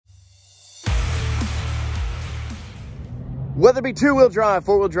Whether it be two-wheel drive,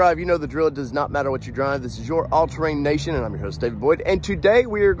 four-wheel drive, you know the drill. It does not matter what you drive. This is your all-terrain nation, and I'm your host, David Boyd. And today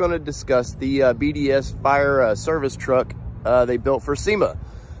we are going to discuss the BDS fire service truck they built for Sema.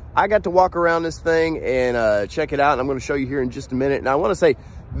 I got to walk around this thing and check it out, and I'm going to show you here in just a minute. And I want to say,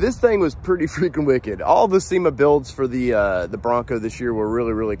 this thing was pretty freaking wicked. All the Sema builds for the Bronco this year were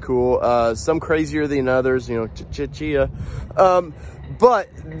really, really cool. Some crazier than others, you know, chia. But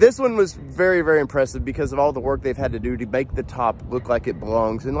this one was very, very impressive because of all the work they've had to do to make the top look like it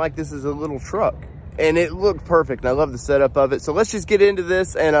belongs. And like this is a little truck. And it looked perfect. And I love the setup of it. So let's just get into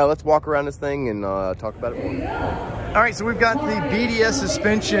this and let's walk around this thing and talk about it more. All right, so we've got the BDS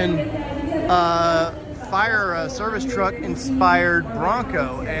suspension fire service truck inspired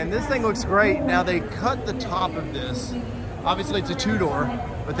Bronco. And this thing looks great. Now they cut the top of this. Obviously it's a two-door,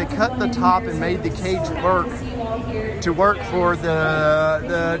 but they cut the top and made the cage work for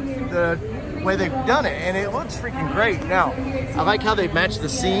the way they've done it, and it looks freaking great. Now, I like how they've matched the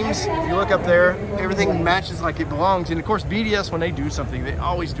seams. If you look up there, everything matches like it belongs. And of course, BDS, when they do something, they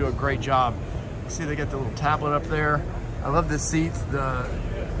always do a great job. See, they got the little tablet up there. I love the seats, the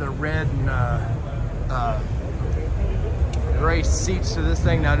red and gray seats to this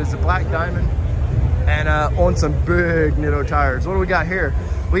thing. Now, it is a black diamond. And on some big Nitto tires. What do we got here?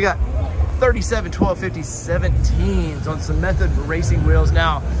 We got 37 1250 17s on some Method racing wheels.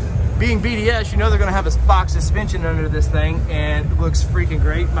 Now, being BDS, you know they're going to have a box suspension under this thing, and it looks freaking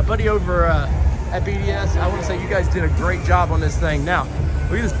great. My buddy over at BDS, I want to say you guys did a great job on this thing. Now,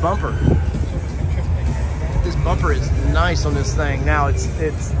 look at this bumper. This bumper is nice on this thing. Now, it's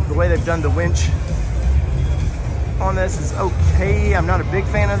the way they've done the winch on this is okay. I'm not a big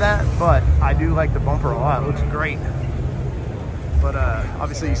fan of that, but I do like the bumper a lot. It looks great. But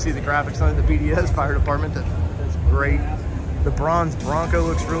obviously you see the graphics on it, the BDS fire department. That's great. The bronze Bronco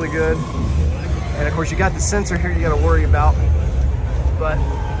looks really good. And of course you got the sensor here you got to worry about. But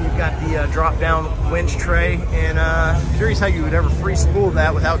you've got the drop down winch tray, and I'm curious how you would ever free spool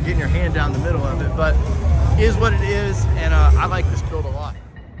that without getting your hand down the middle of it. But it is what it is, and I like this build a lot.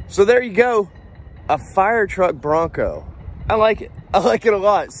 So there you go. A fire truck Bronco. I like it. I like it a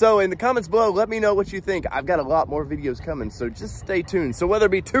lot. So in the comments below, let me know what you think. I've got a lot more videos coming, so just stay tuned. So whether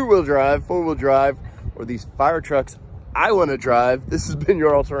it be two-wheel drive, four-wheel drive, or these fire trucks I want to drive, this has been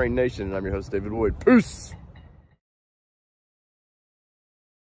your All Terrain Nation, and I'm your host, David Boyd. Peace.